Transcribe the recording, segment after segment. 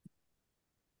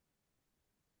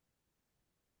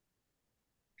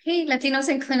Hey, Latinos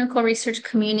in Clinical Research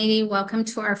Community, welcome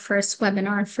to our first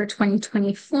webinar for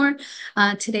 2024.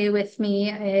 Today with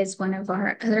me is one of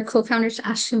our other co-founders,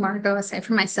 Ashley Margot. Aside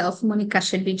from myself, Monica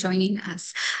should be joining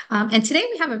us. And today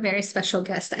we have a very special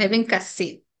guest, Ivan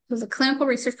Castillo, who's a clinical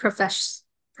research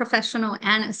professional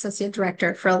and associate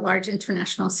director for a large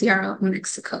international CRO in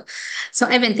Mexico. So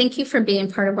Ivan, thank you for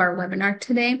being part of our webinar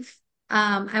today.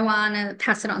 I want to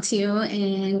pass it on to you,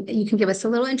 and you can give us a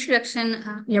little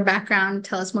introduction, your background,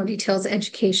 tell us more details,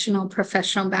 educational,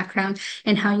 professional background,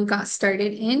 and how you got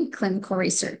started in clinical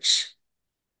research.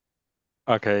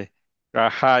 Okay.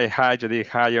 Hi, Judy.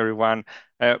 Hi, everyone.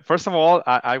 First of all,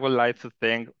 I would like to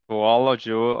thank to all of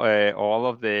you, all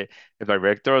of the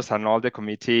directors and all the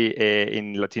committee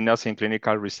in Latinos in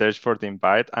Clinical Research for the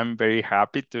invite. I'm very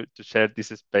happy to share this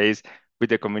space with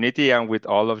the community and with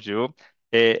all of you.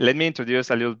 Let me introduce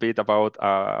a little bit about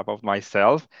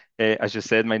myself. As you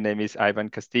said, my name is Ivan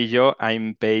Castillo.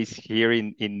 I'm based here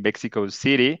in Mexico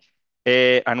City.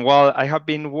 And while I have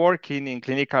been working in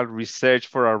clinical research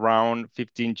for around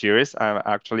 15 years,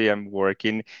 I'm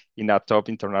working in a top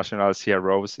international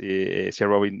CRO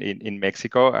in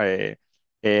Mexico.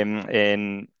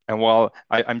 And while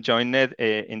I'm joined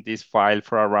in this file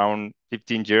for around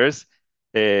 15 years,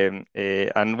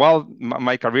 and while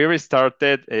my career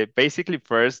started basically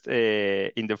first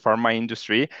in the pharma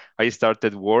industry, I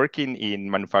started working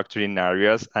in manufacturing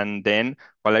areas, and then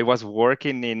while I was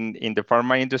working in the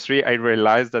pharma industry, I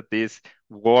realized that this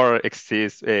war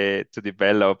exists to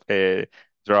develop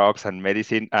drugs and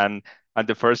medicine. And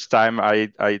the first time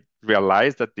I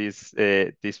realized that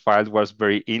this field was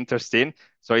very interesting.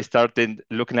 So I started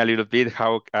looking a little bit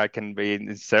how I can be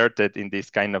inserted in this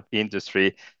kind of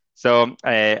industry. So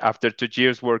after 2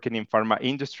 years working in pharma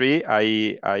industry,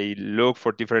 I look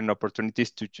for different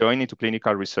opportunities to join into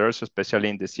clinical research, especially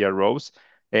in the CROs.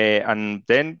 And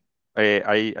then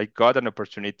I got an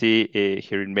opportunity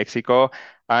here in Mexico,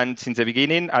 and since the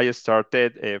beginning, I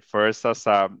started first as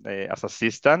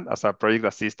assistant, as a project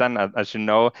assistant. As you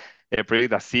know, a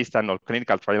project assistant or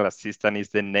clinical trial assistant is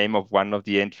the name of one of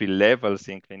the entry levels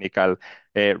in clinical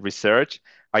research.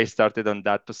 I started on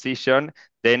that position.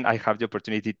 Then I have the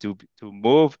opportunity to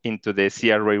move into the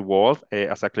CRA world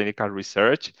as a clinical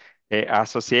research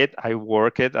associate. I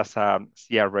worked as a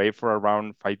CRA for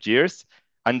around 5 years.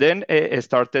 And then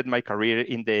started my career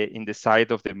in the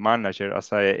side of the manager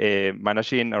as a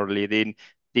managing or leading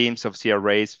teams of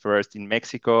CRAs first in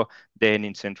Mexico, then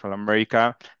in Central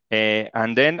America.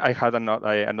 And then I had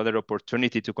another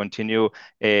opportunity to continue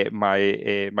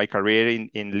my career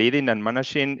in leading and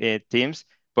managing teams,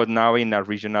 but now in a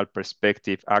regional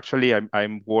perspective. Actually,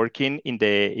 I'm working in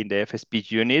the FSP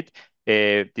unit.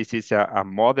 This is a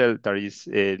model that is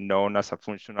known as a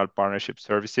functional partnership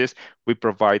services. We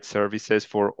provide services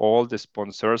for all the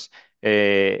sponsors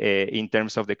in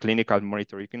terms of the clinical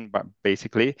monitoring, but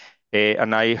basically.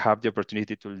 And I have the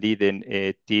opportunity to lead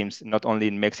in teams, not only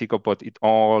in Mexico, but in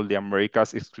all the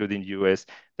Americas, excluding US,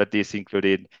 that is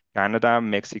included Canada,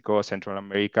 Mexico, Central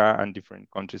America, and different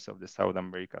countries of the South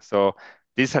America. So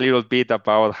this is a little bit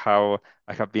about how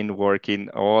I have been working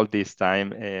all this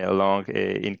time along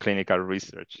in clinical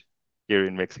research here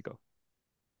in Mexico.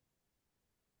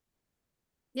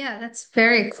 Yeah, that's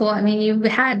very cool. I mean, you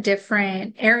had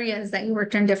different areas that you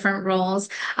worked in different roles.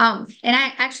 And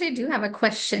I actually do have a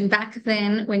question. Back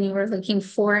then, when you were looking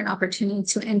for an opportunity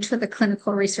to enter the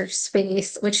clinical research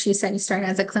space, which you said you started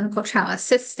as a clinical trial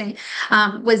assistant,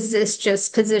 was this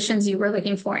just positions you were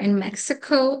looking for in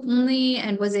Mexico only?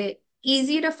 And was it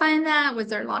easy to find that? Was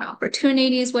there a lot of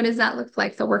opportunities? What does that look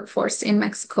like, the workforce in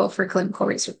Mexico for clinical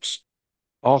research?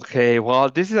 Okay, well,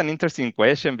 this is an interesting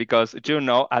question because,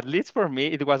 at least for me,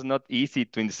 it was not easy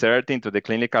to insert into the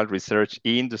clinical research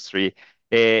industry.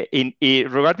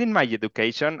 Regarding my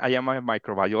education, I am a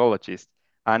microbiologist,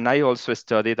 and I also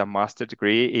studied a master's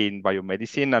degree in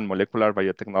biomedicine and molecular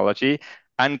biotechnology.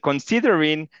 And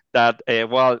considering that,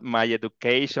 my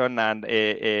education and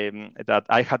that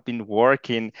I had been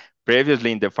working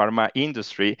previously in the pharma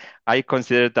industry, I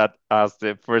consider that as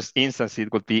the first instance,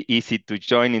 it would be easy to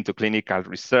join into clinical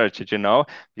research,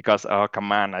 because, oh,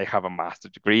 come on, I have a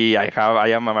master's degree, I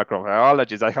am a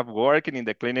microbiologist, I have working in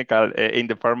the in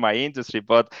the pharma industry.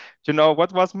 But,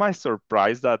 what was my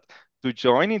surprise that to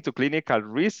join into clinical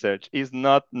research is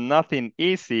not nothing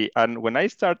easy. And when I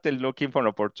started looking for an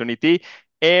opportunity,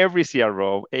 every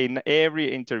CRO, in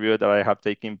every interview that I have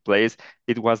taken place,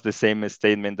 it was the same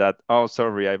statement that, oh,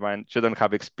 sorry, Ivan, you don't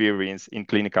have experience in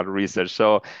clinical research.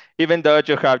 So even though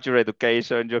you have your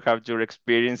education, you have your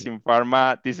experience in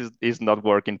pharma, is not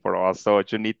working for us. So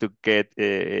you need to get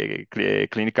a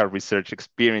clinical research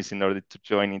experience in order to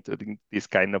join into this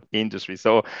kind of industry.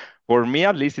 So for me,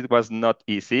 at least, it was not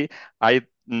easy. I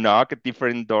knock at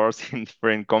different doors in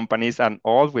different companies, and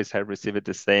always have received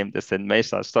the same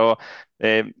message. So,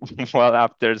 well,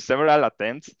 after several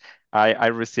attempts, I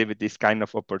received this kind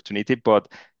of opportunity. But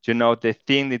the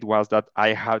thing it was that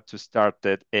I had to start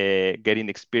getting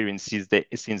experience since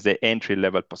the entry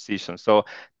level position. So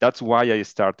that's why I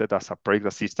started as a project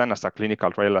assistant, as a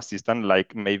clinical trial assistant,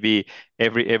 like maybe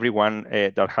everyone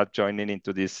that had joined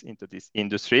into this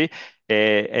industry.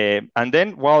 And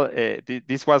then, well,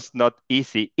 this was not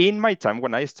easy. In my time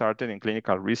when I started in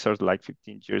clinical research like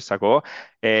 15 years ago,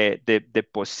 the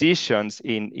positions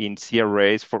in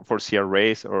CRAs for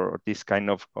CRAs or this kind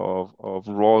of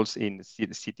roles in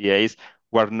CTAs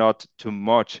were not too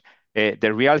much.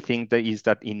 The real thing that is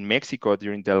that in Mexico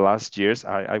during the last years,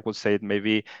 I would say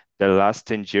maybe the last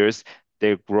 10 years,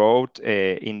 the growth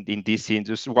in this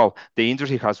industry, well, the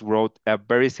industry has grown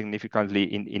very significantly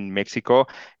in Mexico.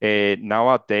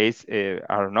 Nowadays, I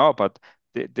don't know, but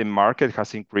the market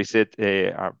has increased,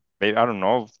 maybe, I don't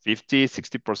know, 50,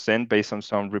 60% based on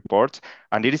some reports.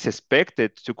 And it is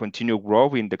expected to continue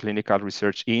growing the clinical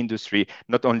research industry,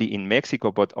 not only in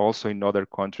Mexico, but also in other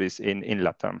countries in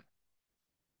Latam.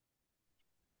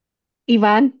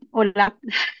 Ivan, hola.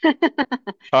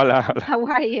 Hola, hola. How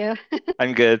are you?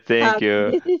 I'm good, thank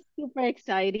you. This is super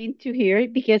exciting to hear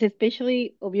because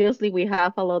especially obviously we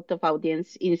have a lot of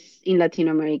audience in Latin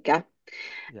America,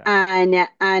 Yeah,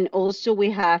 and also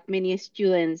we have many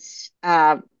students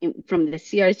from the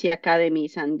CRC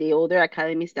academies and the other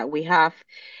academies that we have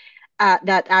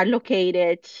that are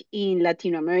located in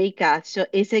Latin America. So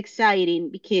it's exciting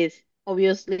because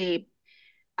obviously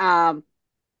um,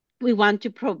 we want to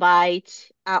provide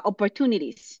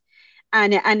opportunities.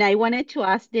 And I wanted to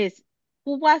ask this: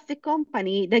 who was the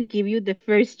company that gave you the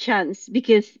first chance?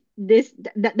 Because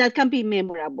that can be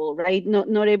memorable, right?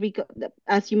 Not every,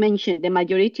 as you mentioned, the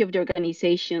majority of the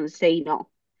organizations say no,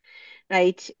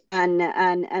 right? And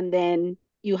then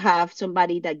you have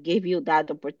somebody that gave you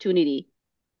that opportunity.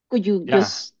 Could you yeah.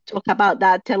 just talk about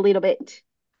that a little bit?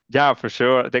 Yeah, for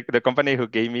sure. The company who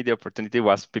gave me the opportunity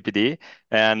was PPD.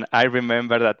 And I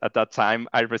remember that at that time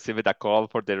I received a call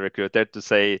for the recruiter to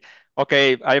say,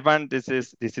 okay, Ivan, this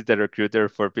is the recruiter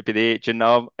for PPD.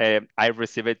 I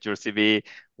received your CV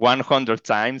 100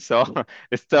 times, so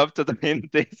stop to doing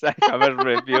this. I have a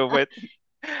review with.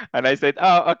 And I said,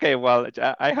 oh, okay, well,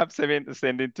 I have sent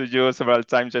it to you several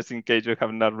times just in case you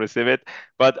have not received it.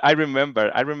 But I remember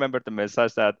the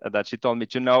message that she told me,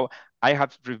 I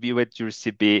have reviewed your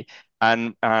CV,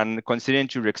 and considering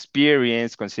your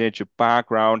experience, considering your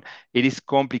background, it is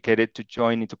complicated to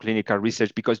join into clinical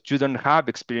research because you don't have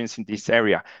experience in this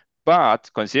area. But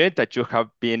considering that you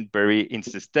have been very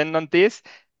insistent on this,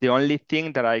 the only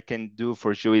thing that I can do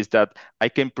for you is that I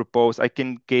can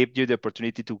give you the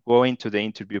opportunity to go into the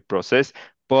interview process,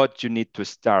 but you need to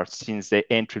start since the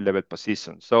entry level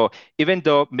position. So even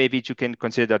though maybe you can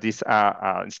consider this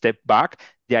a step back,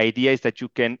 the idea is that you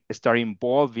can start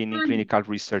involving in clinical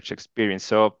research experience.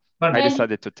 So I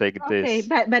decided to take Okay, this.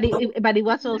 but it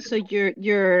was also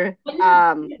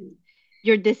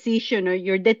your decision or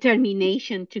your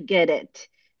determination to get it.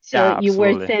 So Yeah, you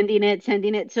were absolutely.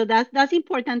 sending it. So that's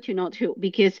important to know too,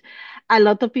 because a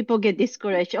lot of people get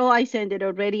discouraged. Oh, I sent it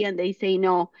already, and they say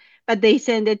no, but they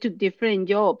send it to different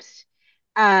jobs.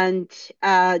 And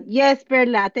yes,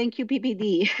 Perla, thank you,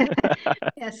 PPD.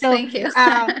 Yes, So, thank you.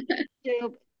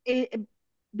 so it,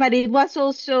 but it was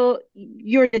also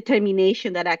your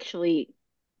determination that actually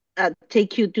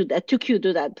took you to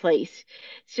that place.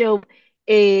 So,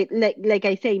 like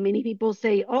I say, many people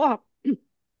say, "Oh,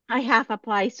 I have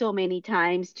applied so many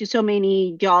times to so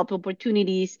many job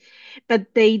opportunities,"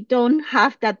 but they don't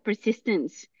have that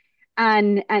persistence.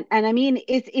 And I mean,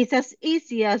 it's as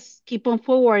easy as keep on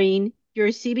forwarding your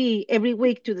CV every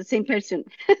week to the same person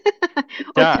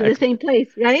or Yeah, to the same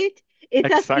place, right? It's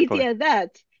as easy exactly. as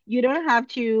that. You don't have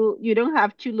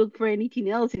to look for anything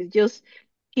else. It's just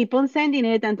keep on sending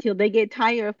it until they get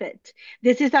tired of it.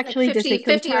 This is Like actually the 50, second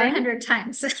 50 or time. 100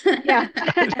 times. Yeah.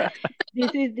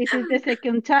 This is the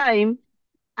second time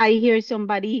I hear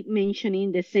somebody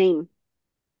mentioning the same.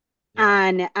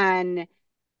 Yeah,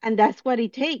 And that's what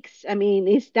it takes. I mean,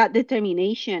 it's that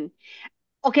determination.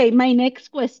 Okay, my next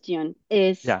question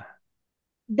is, yeah.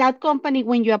 that company,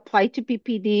 when you applied to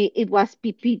PPD, it was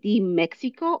PPD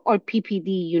Mexico or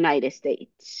PPD United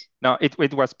States? No,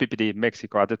 it was PPD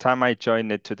Mexico. At the time I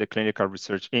joined it to the clinical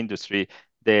research industry,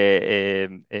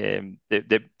 the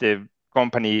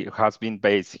company has been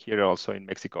based here also in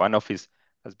Mexico. An office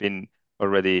has been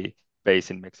already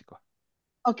based in Mexico.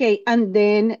 Okay,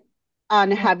 and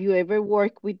have you ever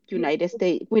worked with United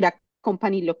States with a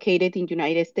company located in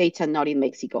United States and not in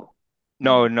Mexico?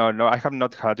 No, no, no. I have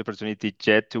not had the opportunity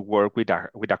yet to work with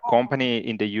a company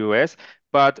in the US,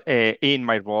 but in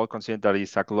my role, considering that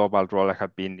it's a global role, I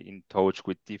have been in touch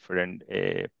with different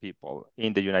people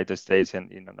in the United States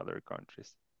and in other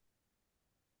countries.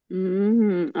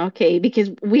 Okay, because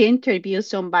we interviewed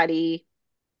somebody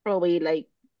probably like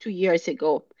 2 years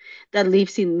ago that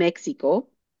lives in Mexico.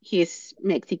 He's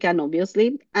Mexican,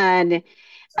 obviously, and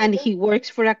he works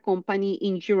for a company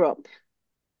in Europe.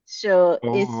 So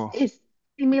Oh, it's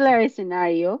similar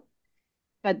scenario,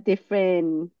 but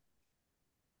different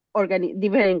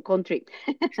country.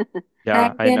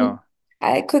 yeah, I Again, know.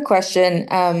 quick question.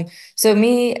 So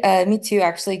me too,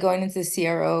 actually going into the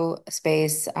CRO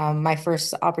space, my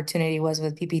first opportunity was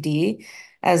with PPD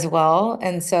as well.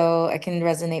 And so I can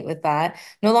resonate with that.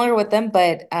 No longer with them,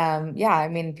 but yeah, I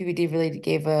mean, PPD really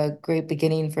gave a great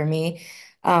beginning for me.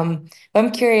 But I'm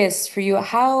curious for you,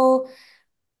 how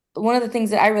one of the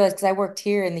things that I realized, because I worked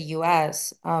here in the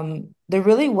US, there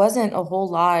really wasn't a whole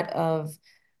lot of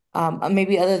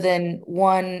maybe other than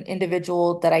one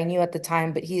individual that I knew at the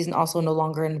time, but he's also no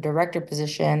longer in a director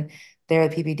position there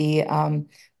at PPD.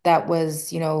 That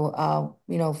was,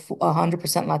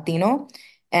 100% Latino.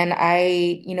 And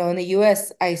in the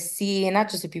US, I see, and not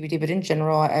just at PPD, but in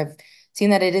general, I've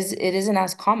seen that it isn't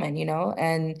as common,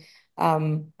 and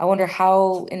I wonder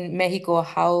how in Mexico,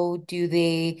 how do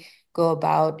they go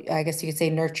about, I guess you could say,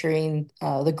 nurturing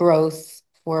the growth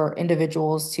for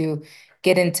individuals to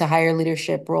get into higher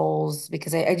leadership roles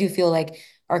because I do feel like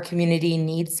our community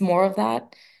needs more of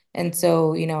that. And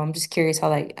so, I'm just curious how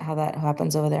that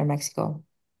happens over there in Mexico.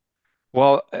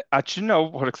 Well, as you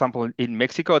know, for example, in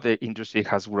Mexico, the industry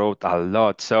has grown a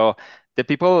lot. So the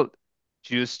people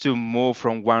used to move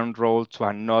from one role to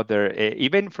another,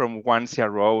 even from one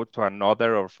CRO to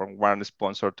another, or from one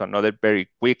sponsor to another very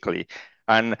quickly.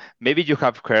 And maybe you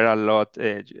have heard a lot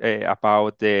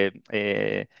about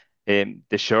the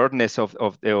shortness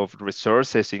of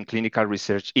resources in clinical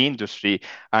research industry.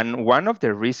 And one of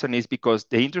the reasons is because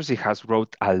the industry has grown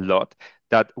a lot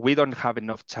that we don't have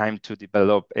enough time to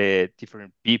develop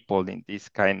different people in this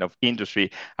kind of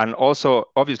industry. And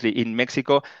also, obviously, in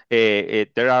Mexico,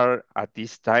 there are at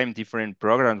this time different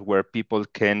programs where people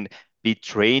can be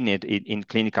trained in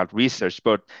clinical research.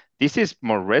 But this is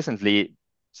more recently,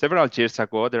 several years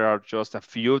ago, there are just a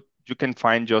few. You can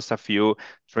find just a few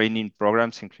training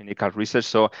programs in clinical research.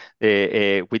 So,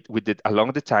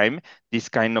 along the time, this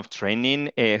kind of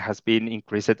training has been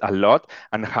increased a lot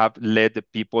and have led the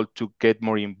people to get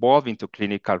more involved into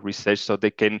clinical research so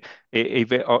they can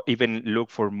even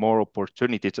look for more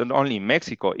opportunities, not only in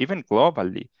Mexico, even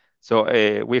globally. So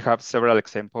we have several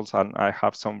examples, and I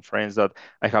have some friends that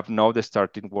I have now they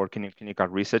started working in clinical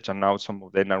research, and now some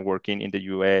of them are working in the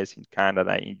US, in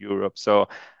Canada, in Europe. So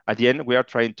at the end, we are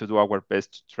trying to do our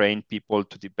best to train people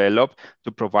to develop,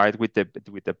 to provide with the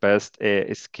best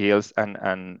skills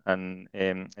and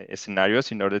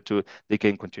scenarios in order to they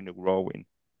can continue growing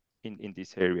in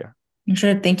this area.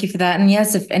 Sure. Thank you for that. And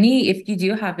yes, if you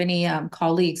do have any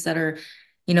colleagues that are,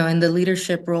 in the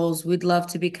leadership roles, we'd love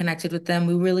to be connected with them.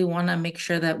 We really want to make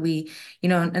sure that we,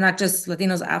 and not just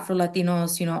Latinos, Afro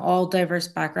Latinos, all diverse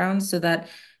backgrounds so that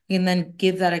we can then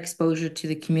give that exposure to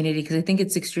the community because I think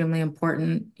it's extremely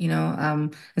important,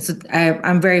 and so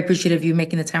I'm very appreciative of you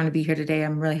making the time to be here today.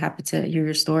 I'm really happy to hear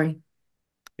your story.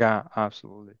 Yeah,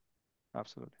 absolutely.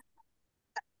 Absolutely.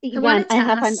 I Ivan, wanted I to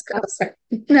have ask, oh, sorry.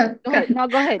 No, go go ahead. ahead. No,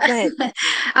 go ahead. Go ahead.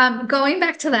 Going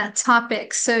back to that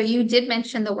topic, so you did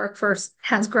mention the workforce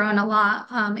has grown a lot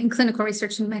in clinical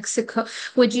research in Mexico.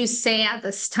 Would you say at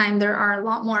this time there are a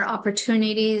lot more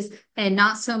opportunities and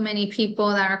not so many people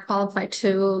that are qualified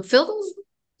to fill those,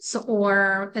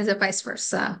 or is it vice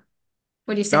versa?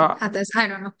 What do you say No, at this? I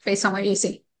don't know, based on what you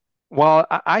see. well,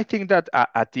 I think that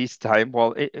at this time,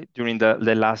 well, during the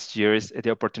last years,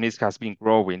 the opportunities has been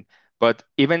growing. But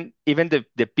even even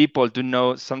the people do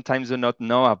know sometimes do not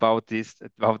know about this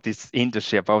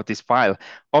industry, about this file.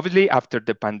 Obviously, after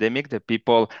the pandemic, the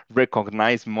people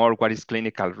recognize more what is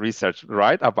clinical research,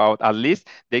 right? About at least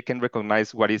they can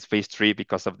recognize what is phase 3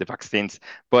 because of the vaccines.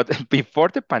 But before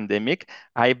the pandemic,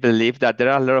 I believe that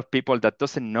there are a lot of people that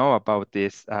doesn't know about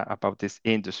this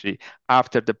industry.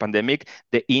 After the pandemic,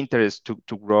 the interest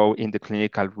to grow in the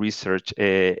clinical research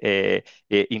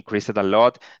increased a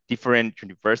lot. Different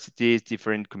universities,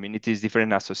 different communities,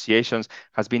 different associations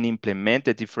has been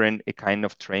implemented different kind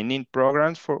of training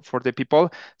programs for the people.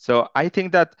 So I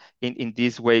think that in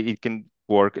this way it can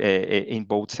work in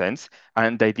both sense.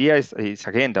 And the idea is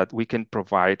again that we can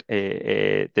provide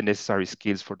the necessary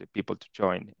skills for the people to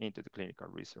join into the clinical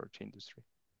research industry.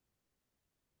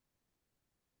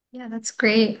 Yeah, that's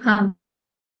great. I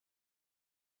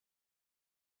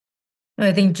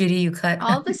think Judy, you cut.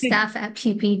 All the staff at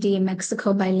PPD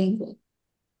Mexico bilingual.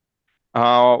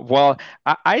 Well,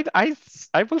 I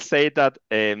will say that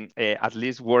at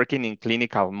least working in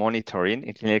clinical monitoring,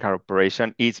 in clinical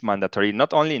operation, is mandatory,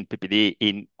 not only in PPD,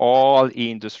 in all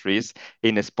industries,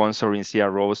 in sponsoring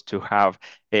CROs to have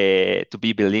to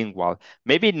be bilingual.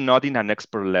 Maybe not in an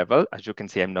expert level. As you can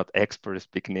see, I'm not expert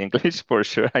speaking English for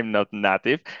sure. I'm not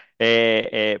native,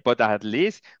 but at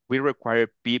least we require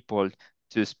people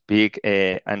to speak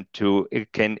and to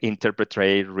can interpret,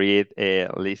 read,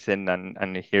 listen,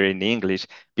 and hear in English,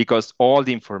 because all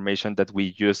the information that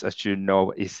we use, as you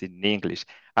know, is in English.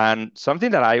 And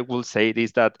something that I will say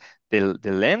is that the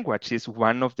language is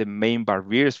one of the main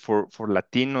barriers for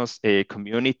Latinos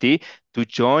community to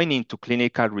join into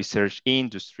clinical research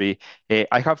industry.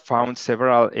 I have found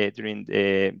several during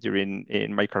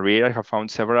in my career, I have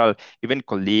found several even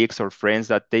colleagues or friends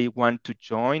that they want to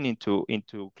join into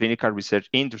clinical research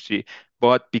industry,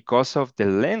 but because of the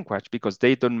language, because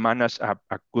they don't manage a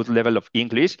good level of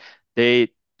English, they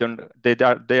don't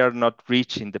they are not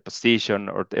reaching the position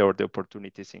or the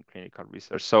opportunities in clinical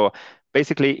research. So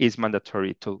basically, it's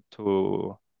mandatory to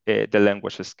the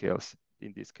language skills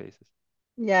in these cases.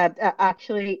 Yeah,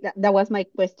 actually, that was my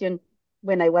question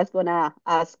when I was gonna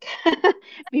ask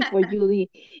before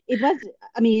Julie. It was,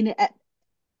 I mean,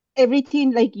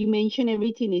 everything, like you mentioned,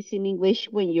 everything is in English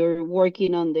when you're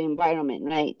working on the environment,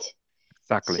 right?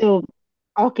 Exactly. So,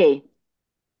 okay,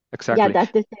 yeah, Exactly.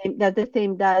 that's the same. That's the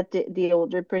same that the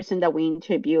older person that we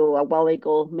interviewed a while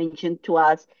ago mentioned to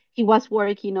us. He was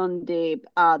working on the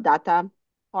data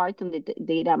part, on the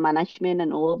data management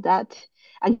and all of that,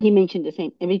 and he mentioned the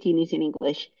same. Everything is in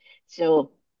English.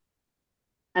 So,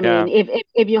 I mean, Yeah.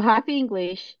 if you have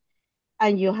English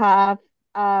and you have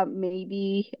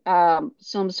maybe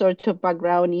some sort of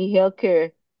background in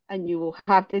healthcare and you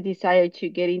have the desire to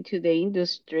get into the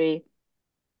industry,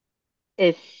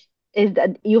 is is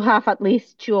that you have at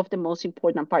least two of the most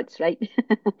important parts, right?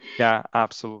 Yeah,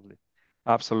 absolutely.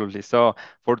 Absolutely. So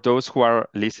for those who are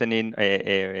listening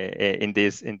in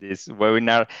this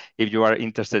webinar, if you are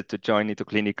interested to join into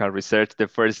clinical research, the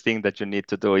first thing that you need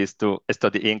to do is to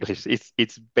study English.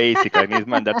 It's basic and it's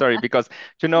mandatory because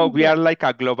we Yeah. are like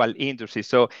a global industry.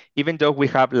 So even though we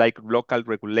have like local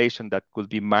regulation that could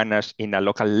be managed in a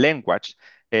local language,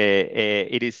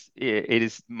 it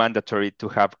is mandatory to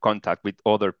have contact with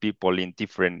other people in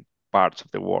different parts of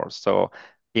the world. So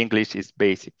English is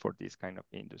basic for this kind of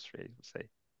industry, I would say.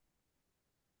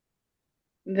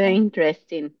 Very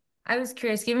interesting. I was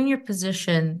curious, given your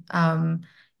position, I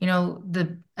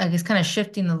guess kind of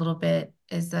shifting a little bit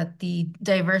is that the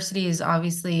diversity is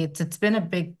obviously it's been a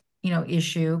big,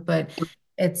 issue, but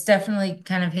it's definitely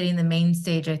kind of hitting the main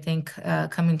stage, I think,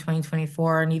 coming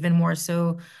 2024, and even more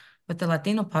so with the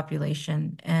Latino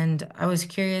population. And I was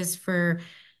curious for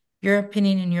your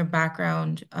opinion and your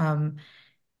background.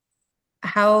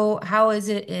 How is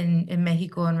it in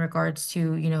Mexico in regards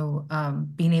to,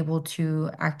 being able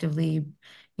to actively,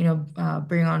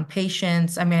 bring on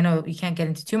patients? I mean, I know you can't get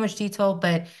into too much detail,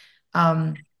 but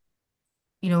um,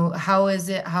 how is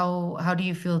it, how do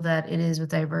you feel that it is with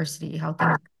diversity, how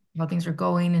things are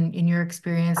going in your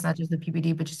experience, not just the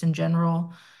PPD, but just in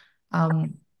general?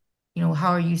 Um,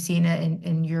 how are you seeing it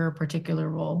in your particular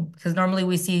role? Because normally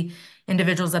we see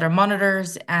individuals that are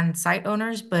monitors and site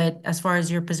owners, but as far as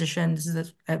your position, this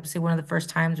is, I would say, one of the first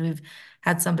times we've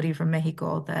had somebody from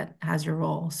Mexico that has your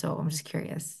role. So I'm just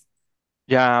curious.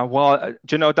 Yeah, well,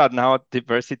 you know that now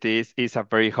diversity is a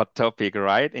very hot topic,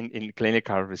 right? In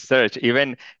clinical research,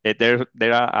 even there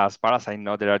are, as far as I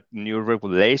know, there are new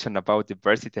regulation about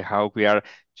diversity, how we are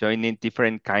joining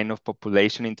different kind of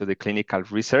population into the clinical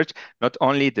research, not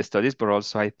only the studies, but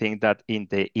also I think that in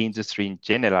the industry in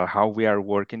general, how we are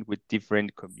working with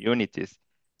different communities.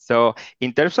 So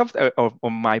in terms of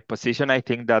my position, I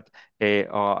think that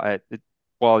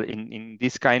well, in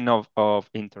this kind of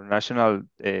international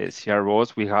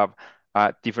CROs, we have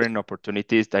different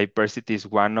opportunities. Diversity is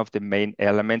one of the main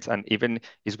elements, and even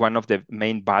is one of the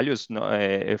main values,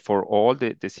 no, for all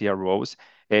the CROs,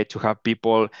 to have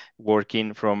people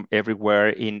working from everywhere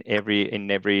in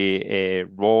every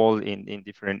role in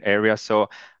different areas. So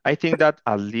I think that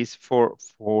at least for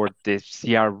the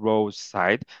CRO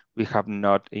side, we have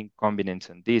not inconvenience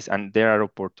on this, and there are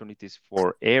opportunities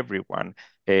for everyone.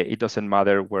 It doesn't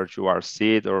matter where you are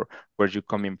seated or where you're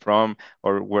coming from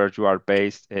or where you are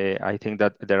based. I think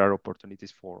that there are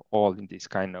opportunities for all in this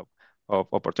kind of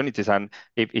opportunities. And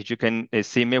if you can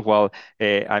see me, well,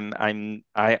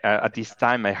 at this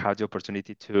time I have the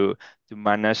opportunity to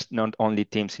manage not only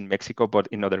teams in Mexico but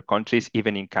in other countries,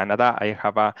 even in Canada. I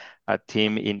have a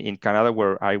team in Canada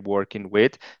where I working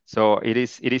with. So it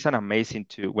is an amazing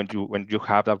to when you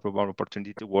have that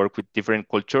opportunity to work with different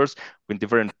cultures, with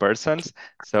different persons.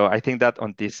 So I think that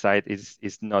on this side is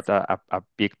not a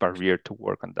big barrier to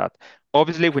work on that.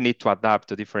 Obviously, we need to adapt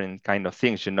to different kind of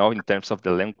things, in terms of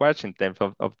the language, in terms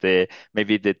of the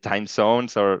maybe the time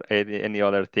zones or any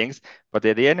other things. But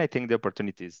at the end, I think the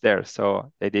opportunity is there.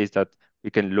 So the idea is that we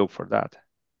can look for that.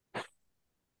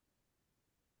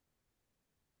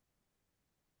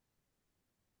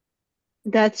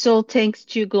 That's all thanks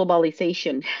to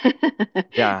globalization,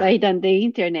 Yeah. right, and the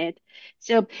internet.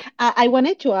 So I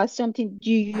wanted to ask something.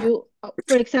 Do you,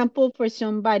 for example, for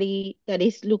somebody that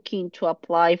is looking to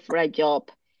apply for a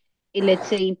job, let's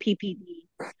say in PPD,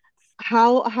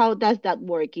 how does that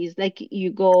work? Is like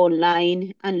you go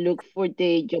online and look for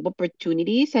the job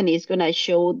opportunities and it's gonna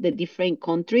show the different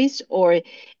countries, or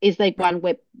is like one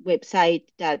website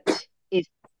that is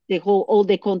the whole all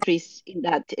the countries in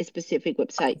that specific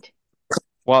website?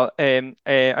 Well,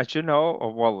 as you know,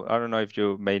 or well, I don't know if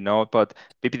you may know, but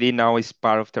PPD now is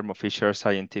part of Thermo Fisher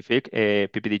Scientific.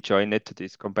 PPD joined it to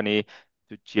this company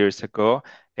 2 years ago.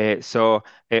 So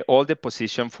all the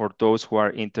position for those who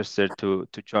are interested to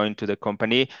join to the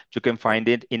company, you can find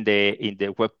it in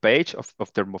the web page of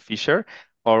Thermo Fisher,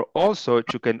 or also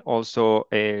you can also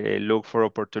look for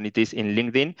opportunities in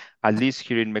LinkedIn. At least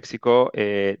here in Mexico,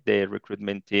 the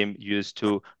recruitment team used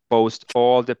to post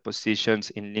all the positions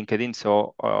in LinkedIn,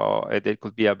 so they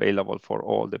could be available for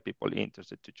all the people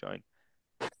interested to join.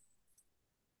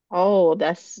 Oh,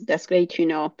 that's great to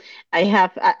know.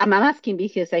 I'm asking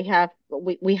because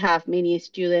we have many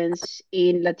students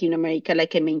in Latin America,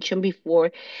 like I mentioned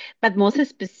before, but most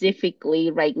specifically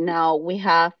right now we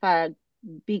have a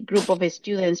big group of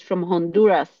students from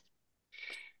Honduras.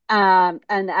 And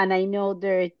I know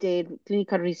the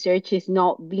clinical research is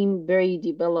not being very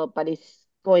developed, but it's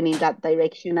going in that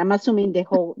direction. I'm assuming the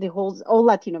whole all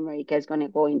Latin America is going to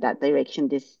go in that direction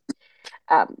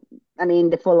um I mean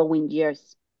the following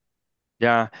years.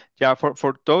 Yeah, yeah.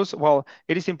 For those, well,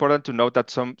 it is important to note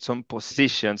that some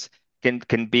positions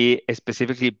can be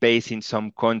specifically based in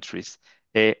some countries.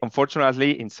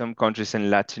 Unfortunately, in some countries in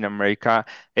Latin America,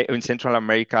 in Central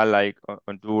America, like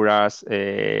Honduras,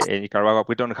 and Nicaragua,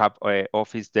 we don't have an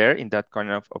office there in that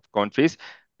kind of countries.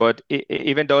 But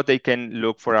even though they can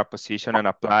look for a position and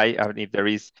apply, and if there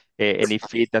is any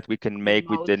fit that we can make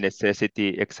with the Remote. necessity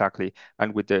exactly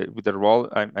and with the role,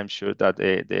 I'm sure that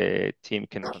the team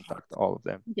can contact all of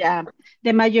them. Yeah,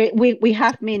 the major we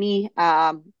have many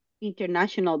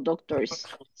international doctors,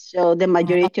 so the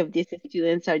majority of these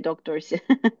students are doctors.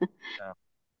 Yeah.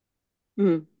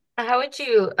 Mm. How would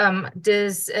you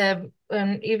does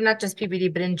even not just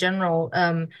PPD but in general,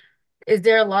 is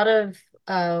there a lot of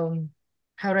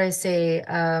how do I say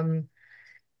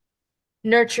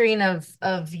nurturing of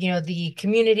the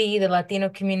community, the Latino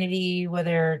community,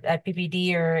 whether at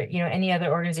PPD or any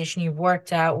other organization you've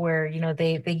worked at, where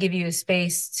they give you a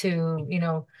space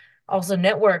to also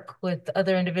network with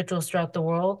other individuals throughout the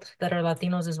world that are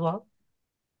Latinos as well?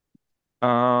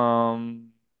 Um,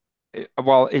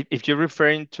 well, if you're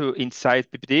referring to inside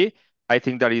PPD, I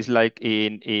think that is like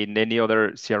in any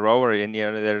other CRO or any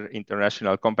other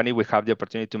international company, we have the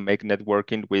opportunity to make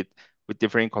networking with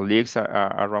different colleagues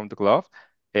around the globe.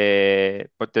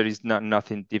 But there is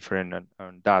nothing different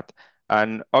on that.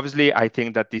 And obviously, I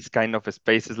think that these kind of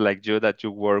spaces like you that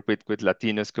you work with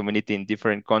Latinos community in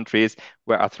different countries,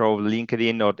 where through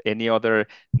LinkedIn or any other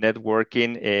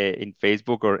networking in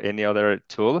Facebook or any other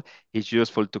tool, it's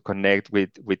useful to connect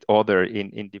with other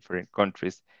in different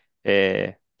countries.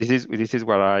 This is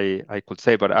what I could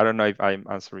say, but I don't know if I'm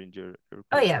answering your Oh,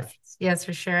 question. yes. Yes,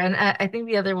 for sure. And I think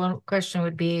the other one question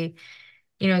would be,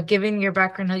 given your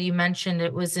background, how you mentioned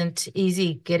it wasn't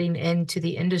easy getting into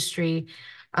the industry.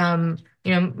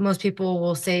 Most people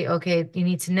will say, okay, you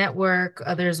need to network.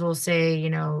 Others will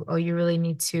say, oh, you really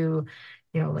need to,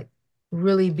 like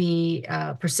really be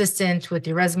persistent with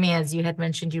your resume, as you had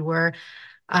mentioned you were.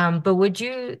 But would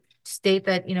you state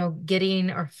that,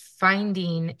 getting or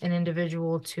finding an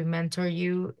individual to mentor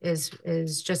you is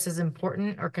just as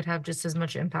important or could have just as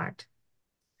much impact?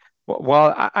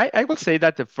 Well, I will say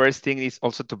that the first thing is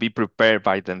also to be prepared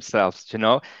by themselves.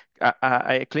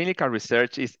 Clinical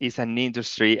research is an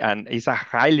industry and is a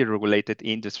highly regulated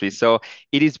industry. So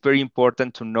it is very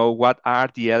important to know what are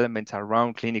the elements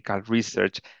around clinical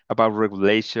research, about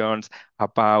regulations,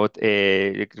 about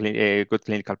good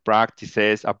clinical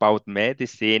practices, about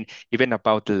medicine, even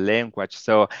about the language.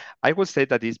 So I would say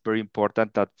that it's very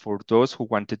important that for those who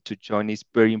wanted to join, it's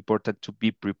very important to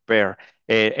be prepared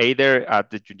either at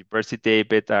the university,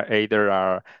 but either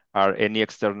are any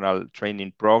external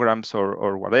training programs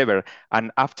or whatever.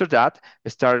 And after that,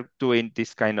 start doing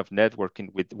this kind of networking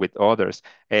with others.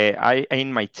 I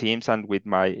in my teams and with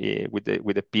my with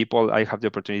the people, I have the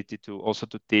opportunity to also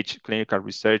to teach clinical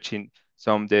research in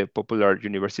some of the popular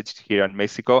universities here in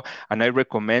Mexico, and I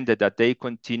recommended that they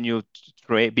continue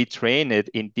to be trained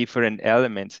in different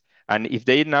elements. And if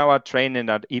they now are training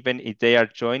that even if they are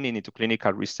joining into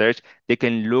clinical research, they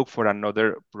can look for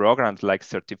another programs like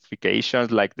certifications,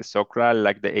 like the SOCRA,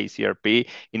 like the ACRP,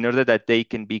 in order that they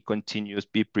can be continuous,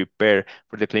 be prepared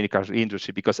for the clinical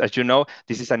industry. Because as you know,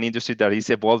 this is an industry that is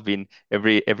evolving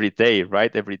every day,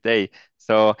 right? Every day.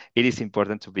 So it is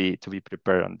important to be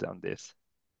prepared on this.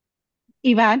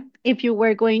 Ivan, if you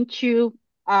were going to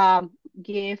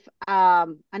give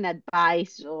an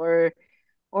advice or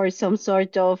some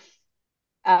sort of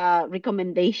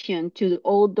recommendation to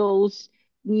all those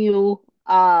new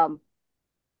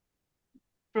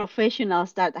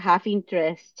professionals that have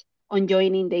interest on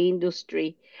joining the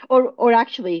industry, or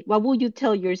actually, what would you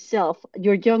tell yourself,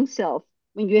 your young self,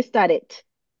 when you started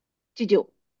to do?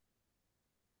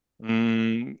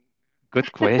 Mm,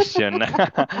 good question.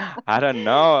 I don't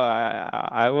know.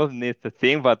 I will need to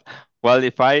think, but well,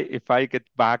 if I get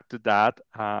back to that,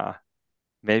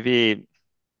 maybe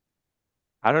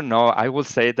I don't know. I will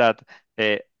say that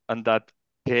uh, on that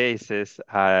cases,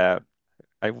 I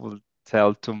will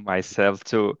tell to myself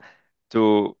to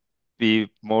be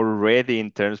more ready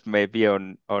in terms maybe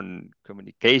on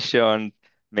communication,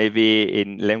 maybe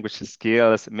in language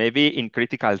skills, maybe in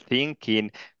critical thinking.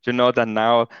 You know that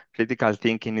now critical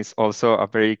thinking is also a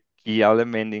very key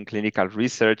element in clinical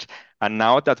research. And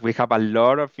now that we have a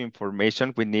lot of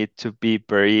information, we need to be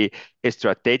very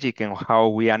strategic in how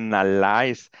we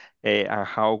analyze and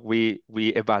how we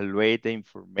evaluate the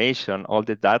information, all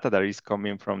the data that is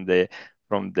coming from the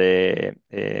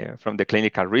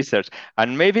clinical research.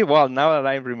 And maybe, well, now that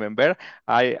I remember,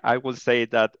 I will say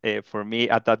that for me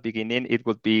at that beginning, it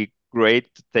would be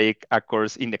great to take a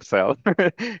course in Excel.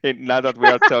 And now that we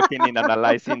are talking in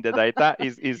analyzing the data,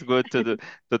 is good to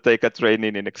take a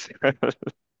training in Excel.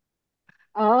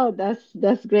 Oh,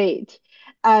 that's great.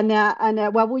 And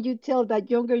what would you tell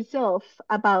that younger self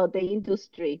about the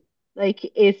industry? Like,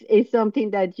 is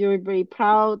something that you're very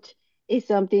proud? Is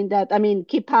something that, I mean,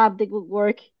 keep up the good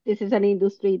work. This is an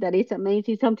industry that is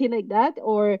amazing, something like that,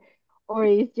 or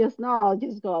it's just no, I'll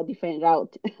just go a different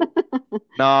route.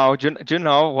 No, you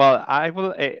know, well, I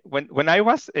will when I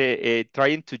was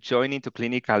trying to join into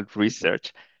clinical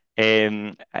research,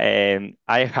 I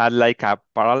had like a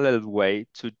parallel way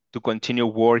to continue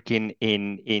working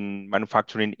in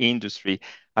manufacturing industry.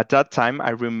 At that time,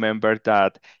 I remember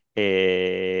that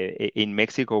in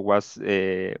Mexico was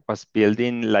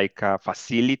building like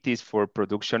facilities for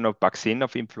production of vaccine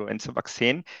of influenza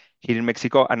vaccine here in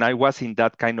Mexico, and I was in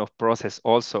that kind of process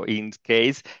also in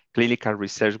case clinical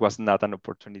research was not an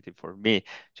opportunity for me,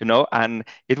 and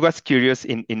it was curious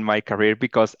in my career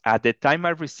because at the time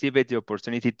I received the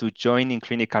opportunity to join in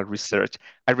clinical research,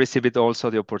 I received also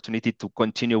the opportunity to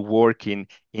continue working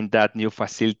in that new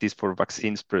facilities for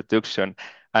vaccines production.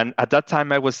 And at that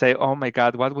time, I would say, "Oh my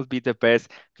God, what would be the best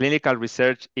clinical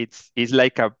research?" It's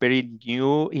like a very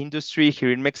new industry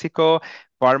here in Mexico.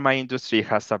 Pharma industry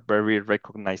has a very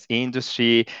recognized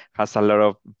industry, has a lot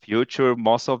of future.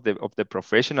 Most of the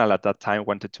professional at that time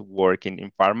wanted to work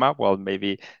in pharma. Well,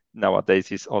 maybe nowadays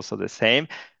it's also the same.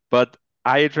 But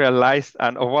I realized,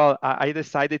 and oh, well, I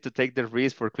decided to take the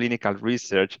risk for clinical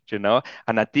research,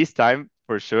 and at this time,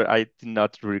 for sure, I did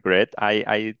not regret.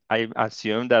 I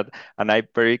assume that, and I'm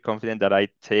very confident that I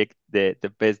take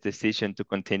the best decision to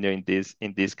continue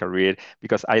in this career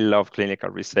because I love clinical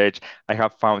research. I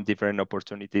have found different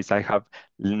opportunities. I have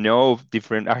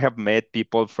met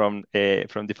people from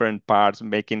different parts,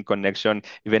 making connection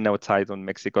even outside of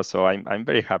Mexico. So I'm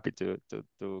very happy to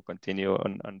continue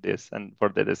on this and for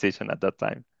the decision at that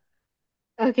time.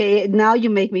 Okay, now you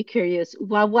make me curious.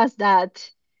 What was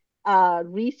that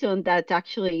reason that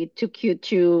actually took you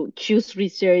to choose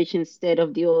research instead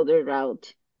of the other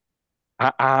route?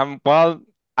 Well,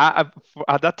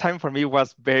 at that time for me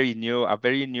was a very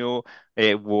new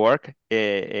work,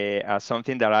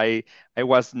 something that I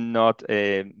was not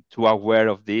too aware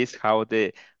of this, how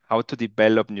to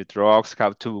develop new drugs,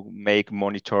 how to make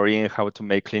monitoring, how to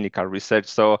make clinical research.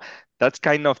 So that's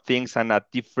kind of things and a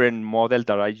different model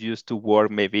that I used to work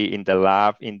maybe in the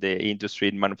lab, in the industry,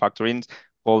 in manufacturing,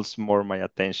 holds more my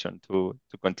attention to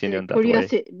continue in that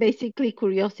way. Curiosity, basically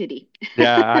curiosity.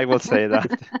 Yeah, I will say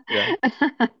that. Yeah.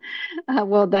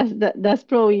 Well, that's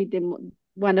probably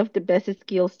one of the best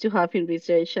skills to have in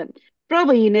research, and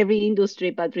probably in every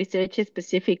industry, but research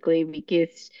specifically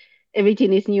because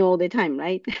everything is new all the time,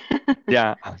 right?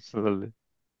 Yeah, absolutely.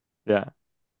 Yeah.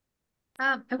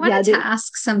 I Yeah, wanted to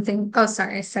ask something. Oh,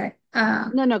 sorry.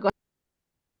 no, no, go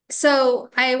So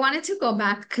I wanted to go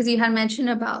back because you had mentioned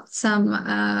about some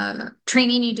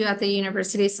training you do at the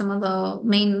university, some of the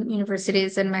main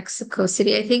universities in Mexico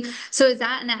City, I think. So is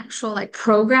that an actual like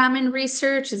program in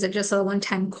research? Is it just a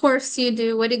one-time course you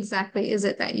do? What exactly is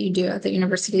it that you do at the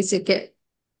universities to get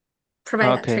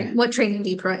provide that Okay. training? What training do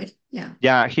you provide? Yeah.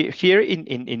 Yeah, here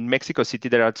in Mexico City,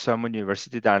 there are some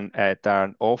universities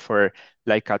that offer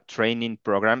like a training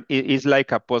program. It is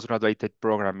like a postgraduate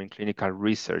program in clinical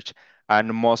research. And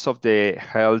most of the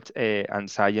health and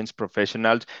science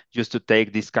professionals used to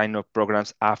take this kind of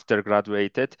programs after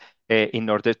graduated in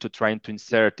order to try to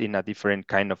insert in a different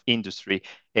kind of industry.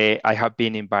 I have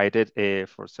been invited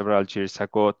for several years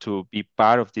ago to be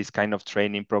part of this kind of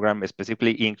training program,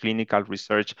 specifically in clinical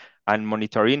research and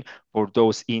monitoring for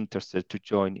those interested to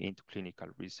join into clinical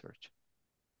research.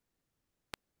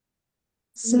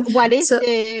 So, What is so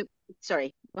the,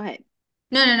 sorry, go ahead.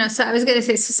 no. So I was going to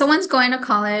say, so someone's going to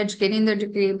college, getting their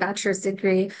degree, bachelor's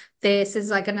degree. This is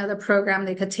like another program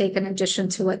they could take in addition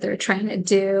to what they're trying to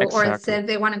do. Or if Exactly.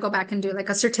 they want to go back and do like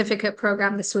a certificate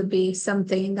program, this would be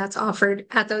something that's offered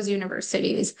at those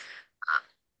universities.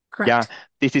 Yeah, Correct.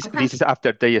 Okay. this is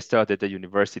after they started the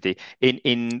university.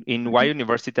 In Y Okay.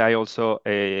 University, I also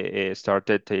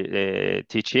started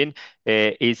teaching.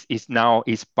 Is now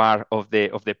is part of the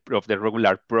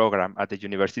regular program at the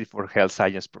University for Health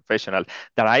Science Professional.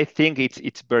 That I think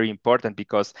it's very important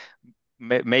because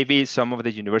maybe some of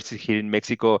the universities here in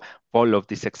Mexico follow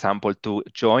this example to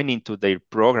join into their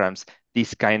programs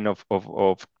this kind of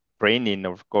training,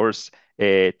 of course,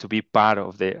 to be part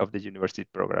of the university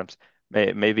programs.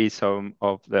 Maybe some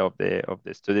of the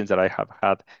students that I have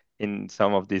had in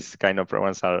some of these kind of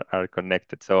programs are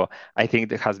connected. So I think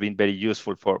that has been very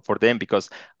useful for them because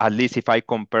at least if I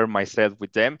compare myself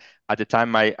with them, at the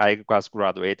time I was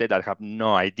graduated, I have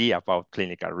no idea about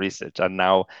clinical research, and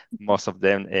now most of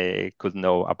them could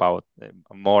know about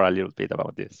more a little bit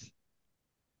about this.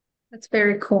 That's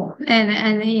very cool.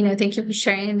 Thank you for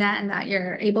sharing that and that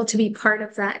you're able to be part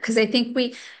of that. Because I think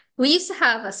we used to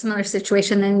have a similar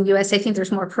situation in the US. I think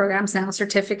there's more programs now,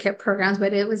 certificate programs,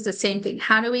 but it was the same thing.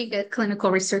 How do we get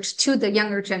clinical research to the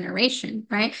younger generation,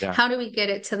 right? Yeah. How do we get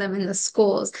it to them in the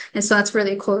schools? And so that's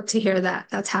really cool to hear that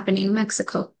that's happening in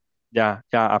Mexico. Yeah,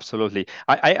 absolutely.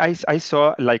 I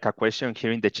saw like a question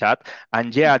here in the chat,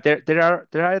 and yeah, there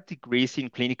are degrees in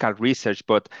clinical research,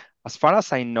 but as far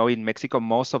as I know, in Mexico,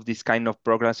 most of these kind of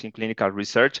programs in clinical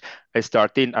research are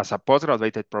starting as a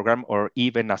postgraduate program or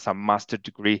even as a master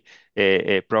degree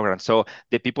program. So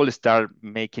the people start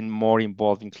making more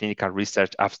involved in clinical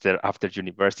research after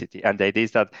university, and the idea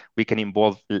is that we can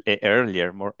involve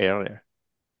earlier, more earlier,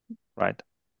 right?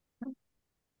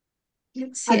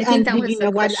 Let's see, I think And that do was you the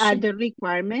know what are question. the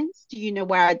requirements? Do you know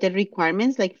what are the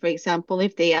requirements? Like, for example,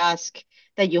 if they ask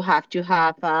that you have to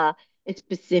have a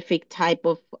specific type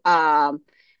of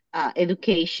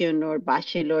education or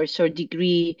bachelor's or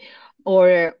degree,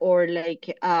 or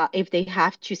like if they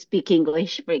have to speak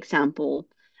English, for example,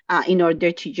 in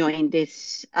order to join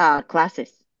these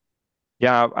classes.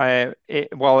 Yeah,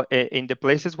 in the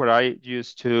places where I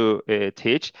used to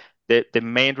teach, the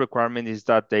main requirement is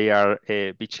that they are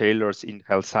bachelors in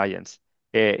health science.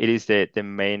 It is the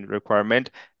main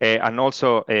requirement, and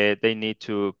also they need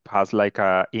to pass like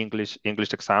a English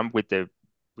exam with the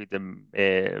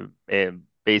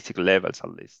basic levels at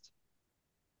least.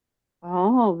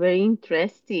 Oh, very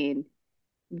interesting.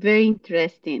 Very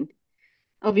interesting.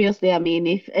 Obviously, I mean,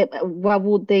 if what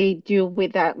would they do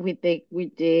with that with the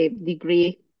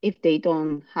degree if they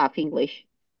don't have English?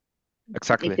 If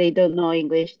Exactly. they don't know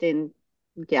English, then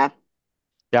yeah,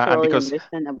 Yeah, and totally because the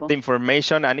understandable.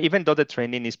 information, and even though the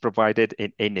training is provided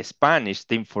in Spanish,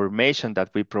 the information that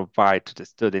we provide to the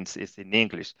students is in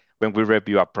English. When we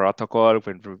review a protocol,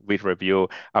 when we review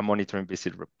a monitoring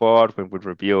visit report, when we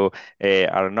review, I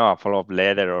don't know, a follow-up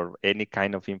letter or any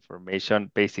kind of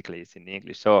information, basically it's in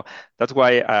English. So that's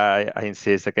why I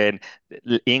insist again,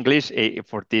 English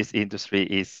for this industry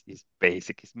is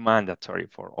basic, is mandatory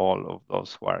for all of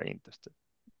those who are interested.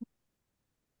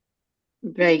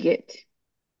 Very good.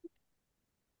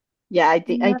 Yeah, I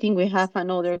think we have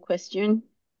another question.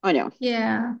 Oh no.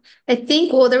 Yeah, I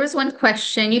think, well, there was one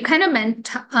question. You kind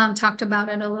of talked about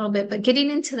it a little bit, but getting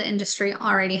into the industry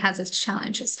already has its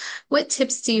challenges. What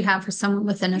tips do you have for someone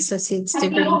with an associate's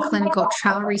degree in clinical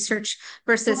trial research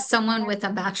versus someone with a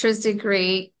bachelor's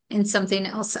degree in something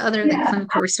else other than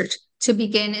clinical research to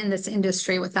begin in this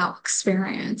industry without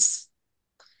experience?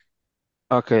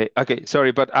 Okay, okay,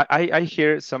 sorry, but I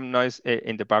hear some noise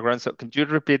in the background. So could you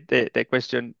repeat the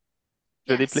question,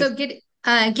 Yeah, Judy, so please?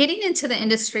 getting into the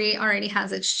industry already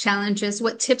has its challenges.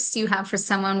 What tips do you have for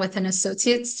someone with an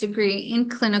associate's degree in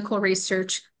clinical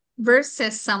research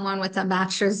versus someone with a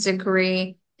bachelor's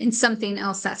degree in something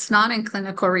else that's not in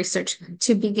clinical research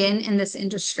to begin in this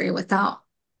industry without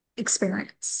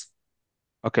experience?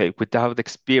 Okay, without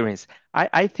experience,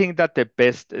 I think that the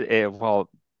best, well,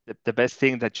 the best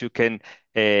thing that you can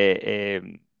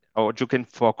or you can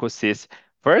focus is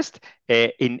first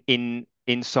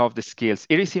in soft skills.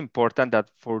 It is important that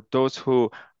for those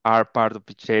who are part of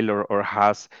the jail or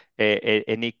has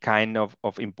any kind of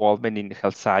involvement in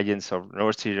health science or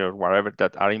nursing or whatever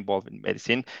that are involved in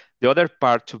medicine, the other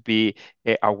part to be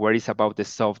aware is about the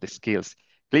soft skills.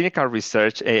 Clinical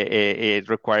research it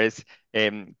requires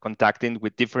contacting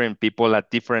with different people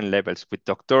at different levels, with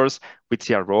doctors, with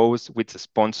CROs, with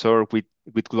sponsor, with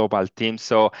global teams.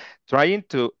 So trying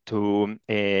to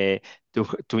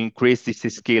increase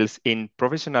these skills in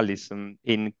professionalism,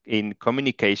 in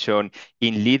communication,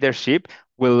 in leadership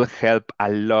will help a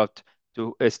lot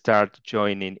to start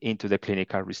joining into the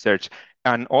clinical research.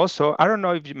 And also, I don't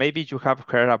know if maybe you have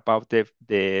heard about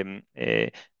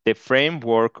the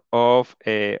framework of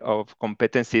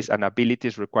competencies and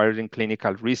abilities required in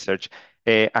clinical research.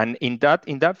 And in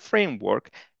that framework,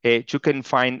 you can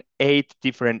find 8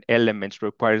 different elements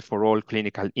required for all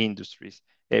clinical industries,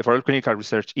 for all clinical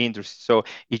research industries. So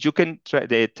if you can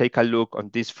take a look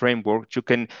on this framework, you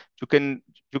can you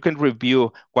can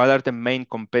review what are the main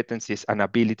competencies and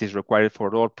abilities required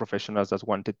for all professionals that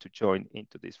wanted to join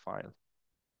into this file.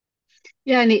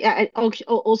 Yeah, and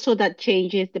also that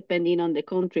changes depending on the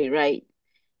country, right?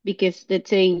 Because let's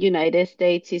say in United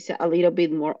States is a little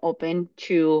bit more open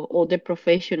to other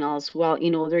professionals, while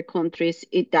in other countries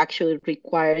it actually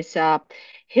requires a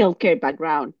healthcare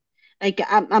background. Like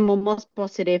I'm almost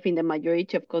positive in the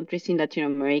majority of countries in Latin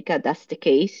America that's the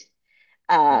case.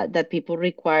 Yeah. That people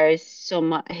require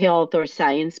some health or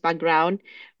science background,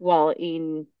 while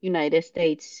in United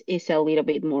States is a little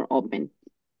bit more open.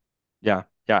 Yeah,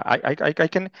 yeah.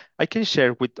 I can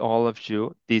share with all of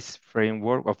you this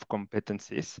framework of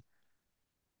competencies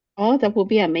Oh, that in, would in,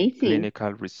 be in amazing.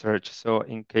 clinical research. So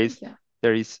in case Yeah.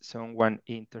 there is someone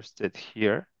interested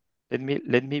here, let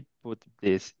me put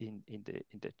this in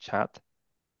the chat.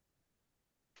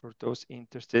 For those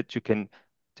interested, you can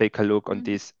take a look on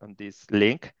Mhm. this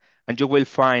link, and you will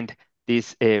find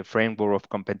this framework of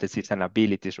competencies and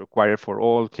abilities required for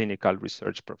all clinical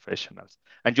research professionals.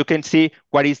 And you can see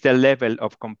what is the level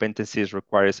of competencies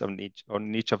required on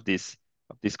each of these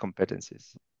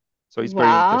competencies. So it's very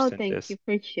Wow, interesting. thank This. you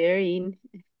for sharing.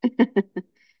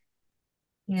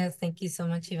 Yes, thank you so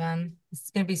much, Ivan. It's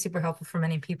going to be super helpful for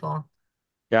many people.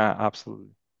 Yeah,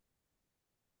 absolutely.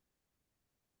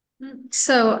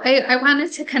 So I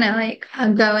wanted to kind of like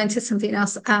go into something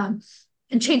else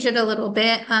and change it a little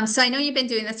bit. So I know you've been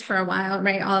doing this for a while,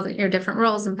 right? Your different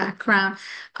roles and background.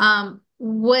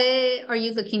 What are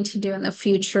you looking to do in the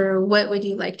future? What would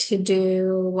you like to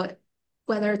do?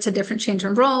 Whether it's a different change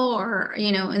in role or,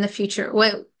 in the future,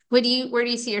 where do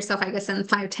you see yourself, I guess, in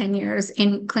 5, 10 years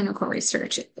in clinical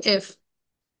research,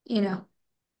 you know,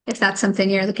 if that's something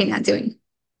you're looking at doing?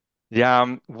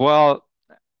 Yeah. Well,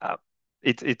 uh,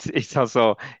 it's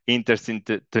also interesting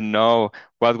to know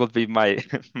what would be my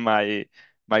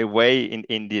my way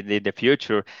in the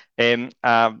future. And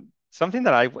something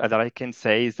that I can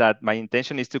say is that my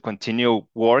intention is to continue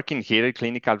working here in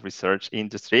clinical research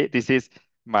industry. This is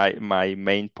my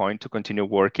main point, to continue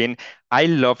working. I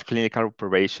love clinical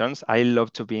operations. I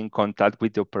love to be in contact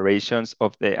with the operations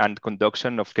of the and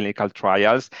conduction of clinical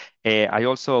trials. I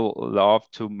also love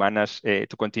to manage, to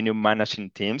continue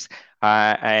managing teams.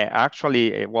 I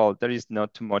actually, well, there is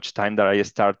not too much time that I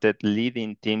started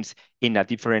leading teams in a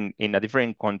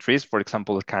different countries. For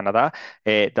example, Canada.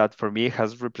 That for me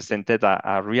has represented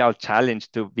a real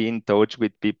challenge to be in touch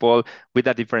with people with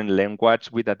a different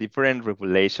language, with a different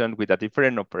regulation, with a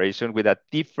different operation, with a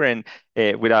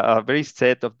very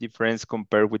set of difference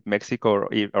compared with Mexico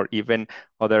or even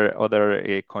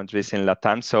other countries in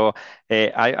Latam. So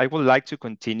I would like to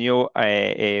continue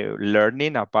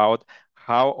learning about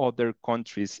how other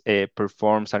countries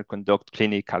performs and conduct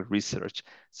clinical research.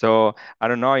 So I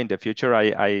don't know, in the future,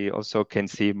 I also can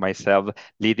see myself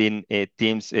leading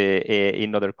teams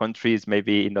in other countries,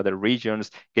 maybe in other regions,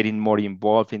 getting more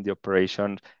involved in the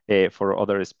operation for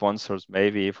other sponsors,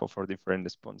 maybe for different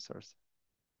sponsors.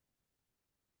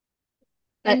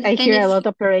 I And hear a if lot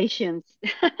of operations.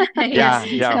 yes, Yeah,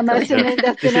 yeah, I'm exactly. yeah. assuming This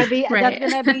is that's Right.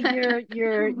 gonna be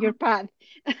your path.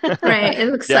 Right. It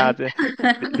looks yeah, like.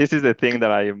 this is the thing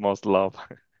that I most love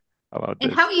about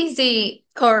And how this. easy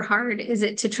or hard is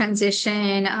it to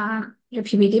transition your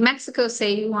PBD Mexico,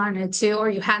 say you wanted to, or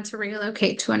you had to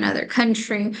relocate to another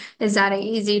country? Is that an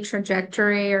easy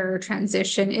trajectory or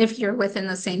transition if you're within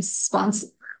the same sponsor,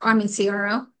 I mean,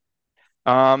 CRO?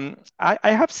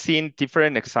 I have seen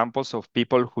different examples of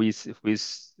people who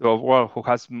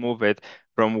has moved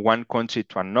from one country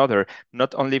to another,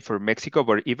 not only for Mexico,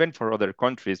 but even for other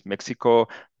countries, Mexico,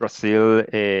 Brazil,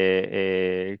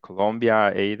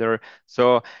 Colombia, either.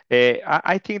 So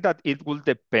I think that it will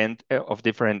depend of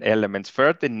different elements.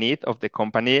 First, the need of the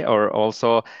company, or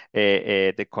also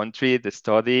the country, the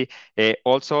study.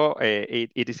 Also,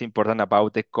 it is important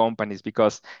about the companies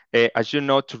because as you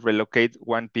know, to relocate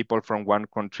one people from one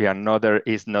country another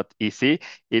is not easy.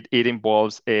 It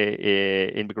involves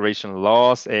immigration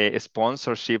laws,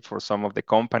 sponsorship for some of the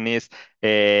companies,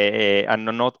 and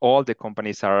not all the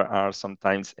companies are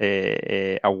sometimes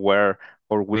aware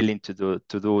or willing to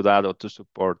do that or to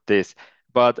support this.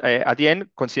 But at the end,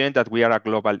 considering that we are a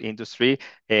global industry,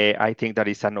 I think that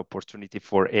is an opportunity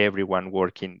for everyone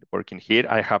working here.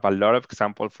 I have a lot of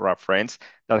examples for our friends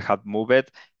that have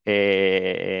moved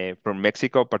from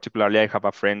Mexico. Particularly, I have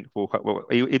a friend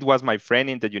it was my friend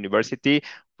in the university.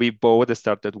 We both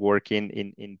started working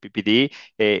in PPD.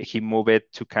 He moved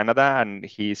to Canada and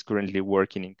he is currently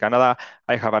working in Canada.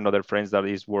 I have another friends that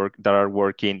are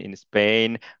working in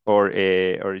Spain or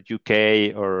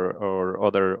UK or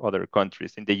other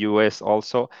countries in the US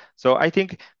also. So I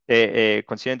think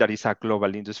considering that it's a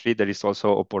global industry, there is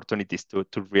also opportunities to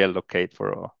relocate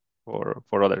for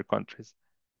other countries.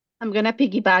 I'm gonna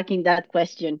piggyback in that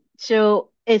question.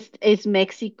 So is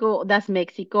Mexico, does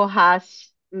Mexico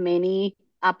has many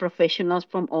professionals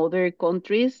from other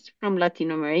countries from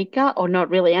Latin America or not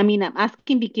really? I mean, I'm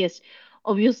asking because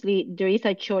obviously there is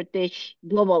a shortage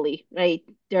globally, right?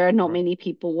 There are not many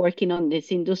people working on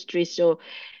this industry, so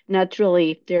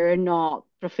naturally, if there are not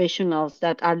professionals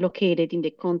that are located in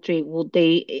the country,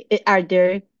 are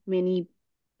there many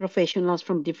professionals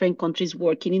from different countries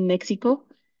working in Mexico?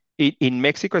 In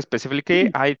Mexico specifically,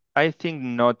 I think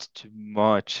not too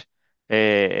much.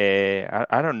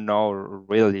 I don't know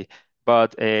really,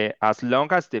 but as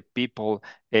long as the people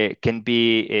can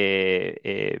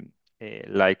be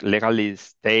like legally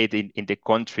stayed in the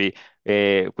country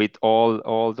with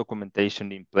all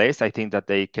documentation in place, I think that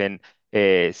they can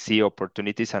see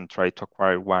opportunities and try to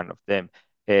acquire one of them.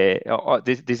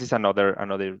 This is another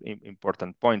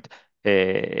important point.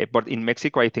 But in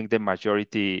Mexico, I think the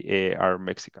majority are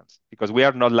Mexicans because we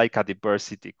are not like a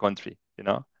diversity country, you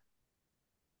know?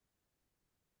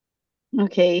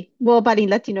 Okay. Well, but in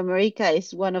Latin America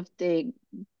is one of the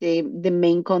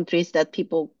main countries that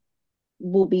people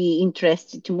will be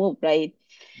interested to move, right?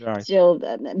 Right. So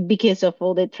because of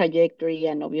all the trajectory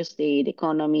and obviously the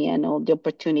economy and all the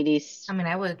opportunities. I mean,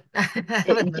 I would, I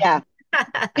would love Yeah,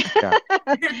 Yeah.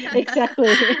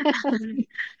 exactly.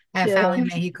 I have family So in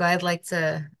Mexico.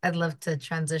 I'd love to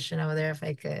transition over there if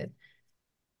I could.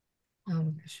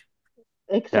 Gosh.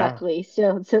 Yeah. exactly.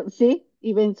 So see,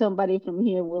 even somebody from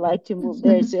here would like to move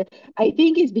there. So I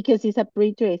think it's because it's a pretty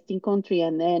interesting country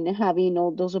and then having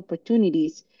all those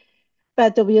opportunities.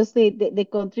 But obviously, the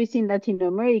countries in Latin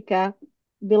America,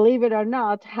 believe it or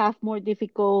not, have more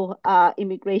difficult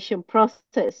immigration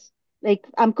process. Like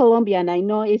I'm Colombian, I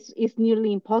know it's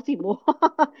nearly impossible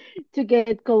to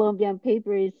get Colombian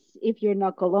papers if you're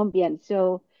not Colombian.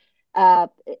 So uh,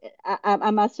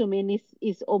 I'm assuming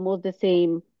it's almost the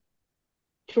same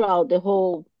throughout the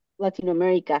whole Latin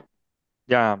America.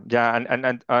 Yeah,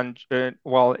 and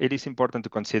well, it is important to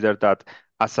consider that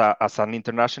as an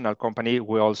international company,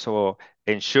 we also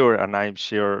ensure, and I'm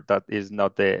sure that is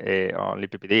not the only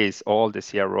PPDs, all the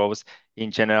CROs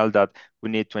in general, that we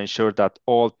need to ensure that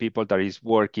all people that is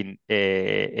working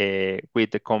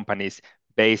with the companies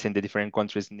based in the different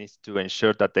countries needs to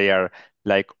ensure that they are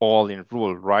like all in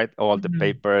rule, right? All the Mhm.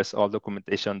 papers, all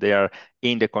documentation, they are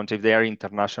in the country, they are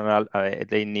international,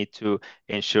 they need to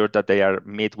ensure that they are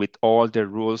meet with all the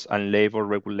rules and labor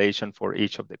regulation for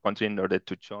each of the country in order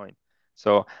to join.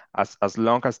 So as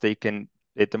long as they can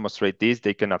demonstrate this,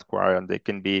 they can acquire and they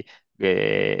can be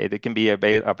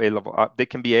available, they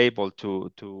can be able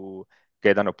to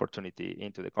get an opportunity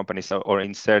into the company, so, or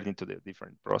insert into the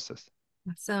different process.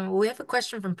 So we have a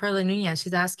question from Perla Nunez.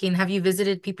 She's asking, have you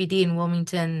visited PPD in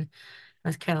Wilmington,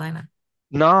 North Carolina?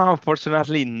 No,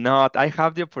 unfortunately not. I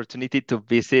have the opportunity to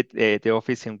visit the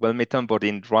office in Wilmington, but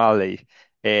in Raleigh.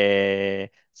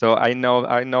 So I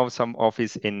know some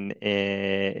office in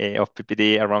of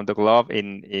PPD around the globe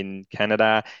in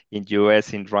Canada, in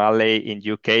US, in Raleigh, in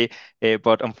UK.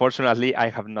 But unfortunately,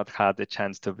 I have not had the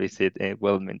chance to visit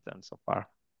Wilmington so far.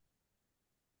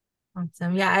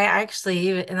 Awesome. Yeah, I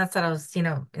actually, and that's what I was,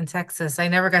 in Texas. I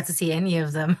never got to see any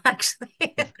of them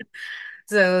actually.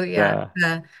 So yeah,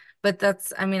 Yeah. but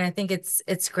I mean, I think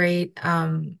it's great.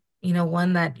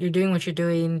 One, that you're doing what you're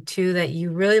doing, two, that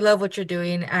you really love what you're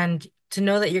doing, and to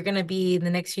know that you're going to be in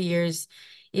the next few years,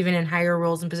 even in higher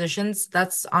roles and positions.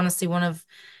 That's honestly one of,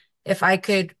 if I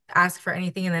could ask for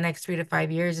anything in the next 3 to 5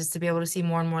 years, is to be able to see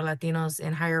more and more Latinos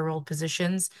in higher role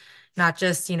positions, not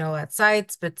just, at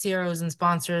sites, but CROs and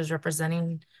sponsors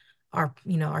representing our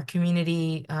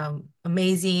community,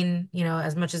 amazing,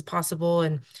 as much as possible.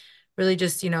 And really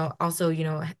just, also,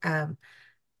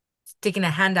 taking a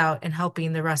handout and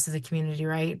helping the rest of the community,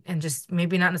 right? And just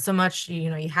maybe not so much,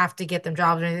 you have to get them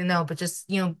jobs or anything, no, but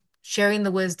just, sharing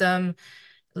the wisdom,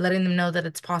 letting them know that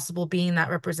it's possible, being that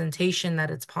representation that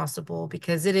it's possible,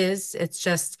 because it's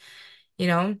just, you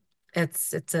know,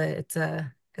 it's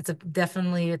a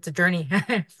definitely, it's a journey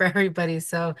for everybody.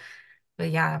 So,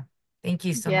 but yeah, thank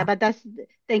you so Yeah, much. but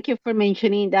thank you for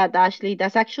mentioning that, Ashley.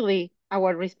 That's actually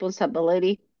our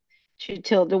responsibility to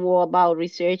tell the world about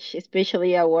research,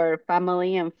 especially our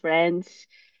family and friends,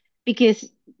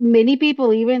 because many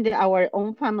people, even our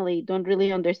own family, don't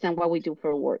really understand what we do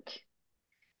for work.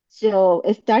 So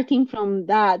starting from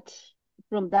the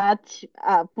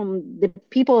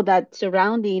people that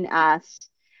surrounding us,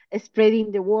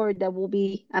 spreading the word, that will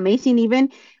be amazing.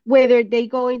 Even whether they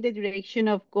go in the direction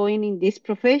of going in this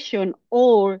profession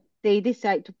or they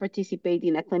decide to participate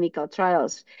in a clinical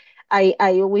trials. I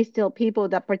always tell people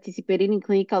that participating in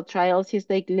clinical trials is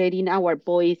like letting our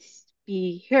voice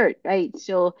be heard, right?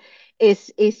 So it's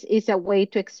a way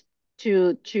to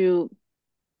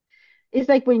it's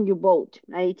like when you vote,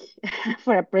 right?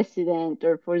 For a president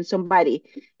or for somebody.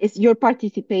 It's you're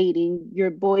participating, your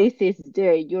voice is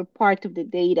there, you're part of the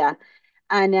data.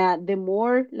 And the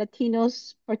more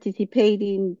Latinos participate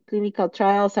in clinical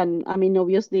trials, and I mean,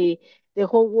 obviously, the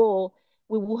whole world,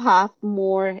 we will have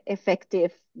more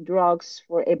effective drugs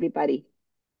for everybody,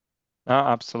 No,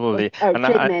 absolutely. or And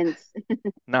treatments.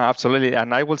 no, absolutely.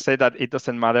 And I will say that it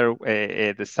doesn't matter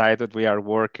the side that we are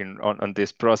working on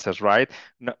this process, right?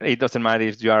 No, it doesn't matter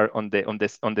if you are on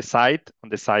the side, on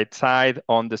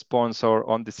the sponsor,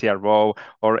 on the CRO,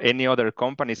 or any other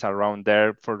companies around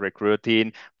there for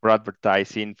recruiting, for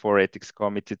advertising, for ethics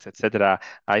committees, etc.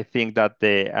 I think that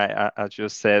as you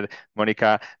said,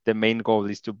 Monica, the main goal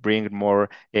is to bring more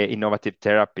innovative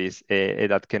therapies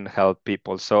that can help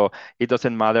people. So it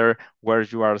doesn't matter where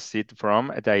you are sit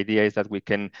from. The idea is that we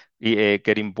can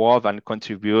get involved and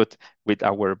contribute with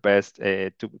our best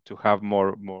to have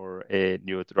more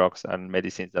new drugs and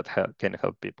medicines that can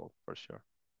help people for sure.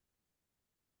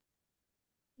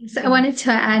 So I wanted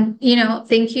to add,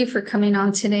 thank you for coming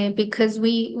on today because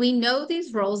we know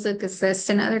these roles exist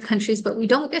in other countries, but we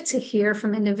don't get to hear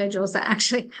from individuals that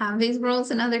actually have these roles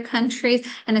in other countries,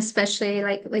 and especially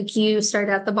like you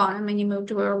started at the bottom and you moved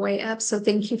your way up. So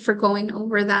thank you for going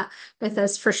over that with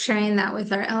us, for sharing that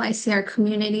with our LICR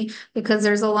community, because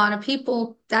there's a lot of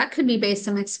people that could be based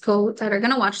in Mexico that are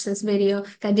going to watch this video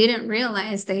that didn't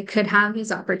realize they could have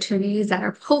these opportunities, that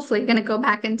are hopefully going to go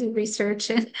back and do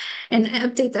research and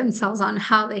update themselves on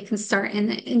how they can start in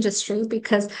the industry,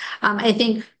 because I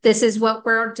think this is what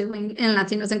we're doing in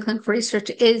Latinos in Clinical Research,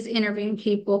 is interviewing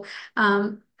people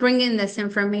bringing this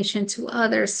information to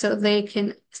others so they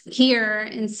can hear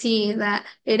and see that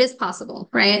it is possible,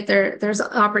 right? There's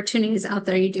opportunities out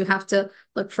there. You do have to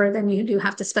look for them. You do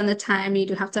have to spend the time. You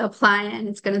do have to apply, and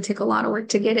it's going to take a lot of work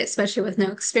to get it, especially with no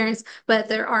experience. But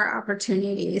there are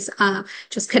opportunities.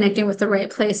 Just connecting with the right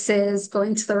places,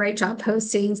 going to the right job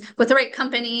postings with the right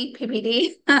company,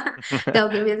 PPD. They'll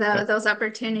give you those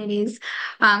opportunities.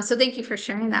 So thank you for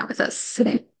sharing that with us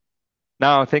today.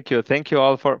 No, thank you. Thank you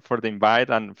all for the invite,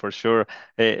 and for sure,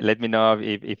 let me know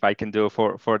if I can do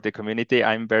for the community.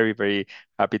 I'm very, very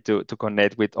happy to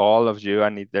connect with all of you,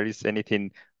 and if there is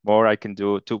anything more I can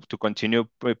do to continue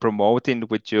promoting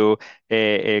with you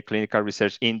a clinical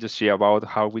research industry about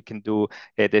how we can do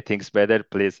the things better,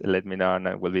 please let me know, and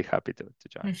I will be happy to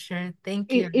join. For sure.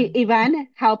 Thank you. Ivan,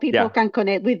 how people Yeah. can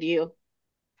connect with you?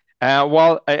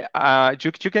 You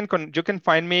can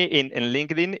find me in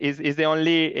LinkedIn. Is the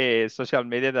only social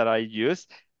media that I use.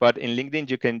 But in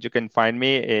LinkedIn, you can find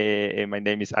me. My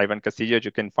name is Ivan Castillo. You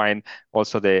can find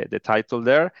also the title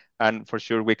there, and for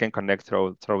sure we can connect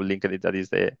through LinkedIn. That is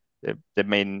the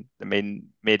main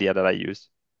media that I use.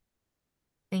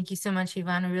 Thank you so much,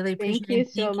 Ivan. We really appreciate Thank you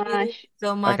it. so Thank you much.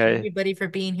 so much, Okay. everybody, for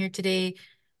being here today.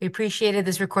 We appreciate it.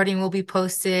 This recording will be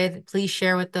posted. Please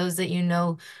share with those that you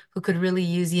know who could really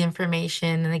use the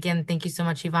information. And again, thank you so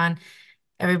much, Ivan.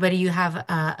 Everybody, you have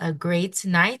a great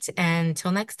night. And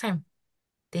until next time.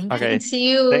 Thank you. Okay. And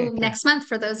see you Thank next month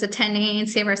for those attending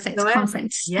Save Our Sites Go ahead.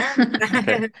 conference. Yeah.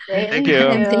 Okay. Thank Thank you.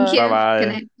 And thank you. you. Good Bye-bye.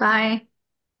 night. Bye.